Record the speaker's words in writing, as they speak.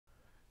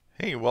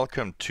Hey,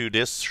 welcome to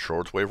this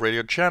shortwave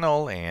radio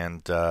channel,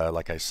 and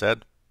like I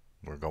said,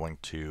 we're going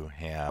to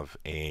have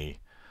a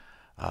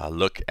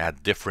look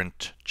at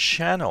different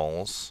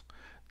channels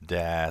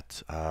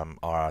that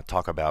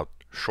talk about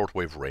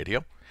shortwave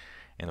radio,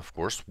 and of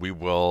course we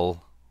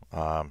will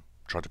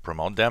try to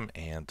promote them,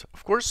 and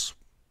of course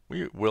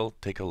we will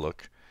take a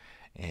look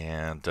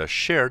and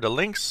share the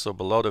links. So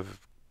below the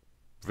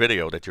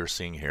video that you're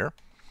seeing here,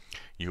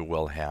 you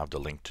will have the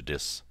link to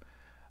this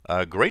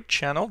great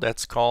channel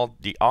that's called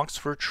the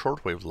Oxford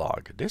Shortwave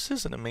Log. This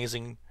is an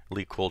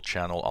amazingly cool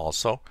channel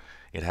also.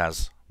 It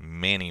has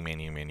many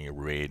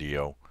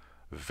radio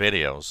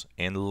videos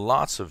and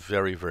lots of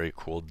very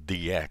cool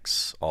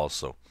DX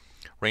also,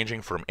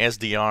 ranging from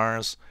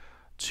SDRs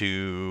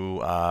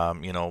to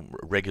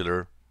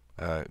regular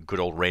good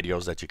old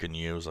radios that you can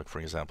use, like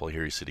for example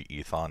here you see the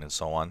Ethon and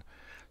so on.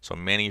 So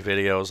many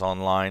videos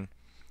online,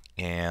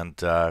 and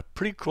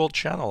pretty cool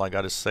channel, I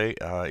gotta say.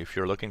 If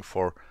you're looking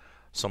for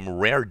some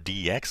rare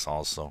DX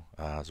also,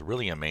 it's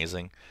really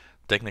amazing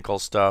technical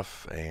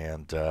stuff,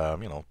 and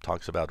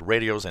talks about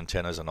radios,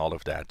 antennas, and all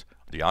of that.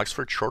 The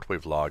Oxford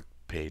Shortwave Log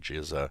page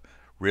is a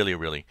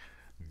really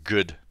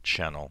good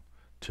channel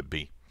to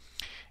be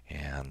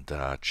and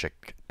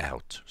check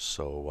out.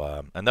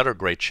 So another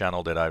great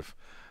channel that I've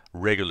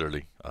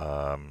regularly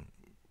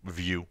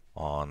view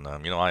on.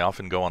 I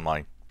often go on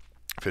my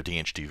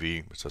 50-inch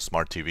TV. It's a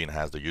smart TV and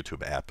has the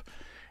YouTube app,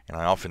 and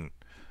I often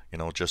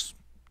just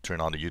turn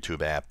on the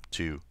YouTube app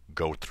to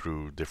go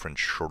through different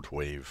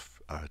shortwave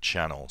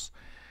channels,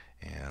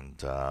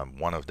 and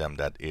one of them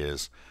that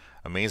is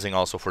amazing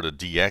also for the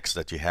DX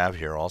that you have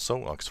here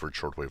also, Oxford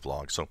Shortwave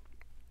Log. So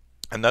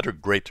another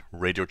great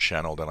radio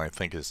channel that I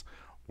think is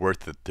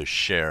worth it to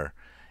share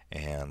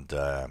and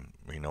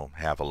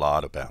have a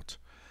lot about.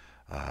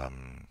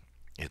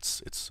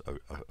 It's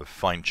a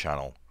fine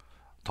channel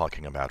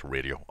talking about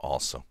radio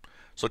also.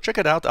 So check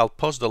it out. I'll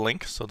post the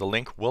link, so the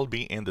link will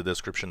be in the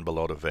description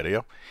below the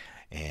video,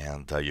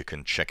 and you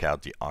can check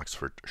out the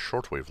Oxford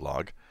Shortwave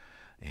Log.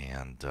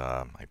 And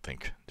I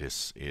think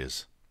this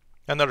is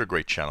another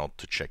great channel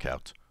to check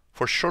out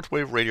for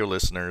shortwave radio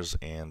listeners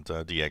and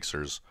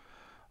DXers,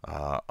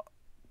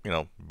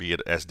 be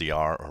it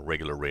SDR or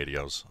regular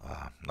radios.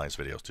 Nice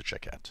videos to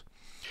check out.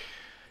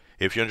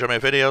 If you enjoy my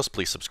videos,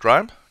 please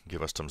subscribe,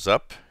 give us thumbs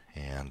up,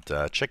 and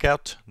check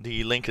out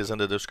the link is in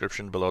the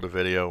description below the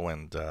video.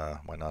 And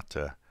why not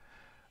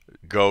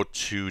go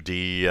to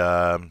the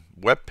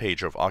web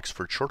page of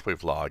Oxford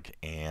Shortwave Log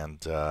and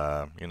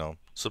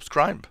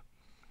subscribe.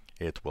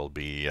 It will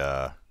be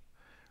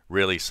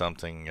really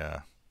something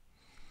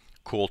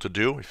cool to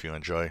do. If you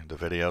enjoy the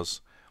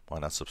videos, why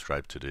not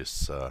subscribe to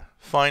this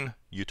fine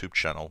YouTube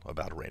channel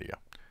about radio.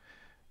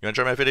 You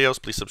enjoy my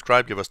videos, please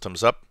subscribe, give us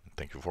thumbs up.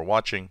 Thank you for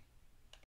watching.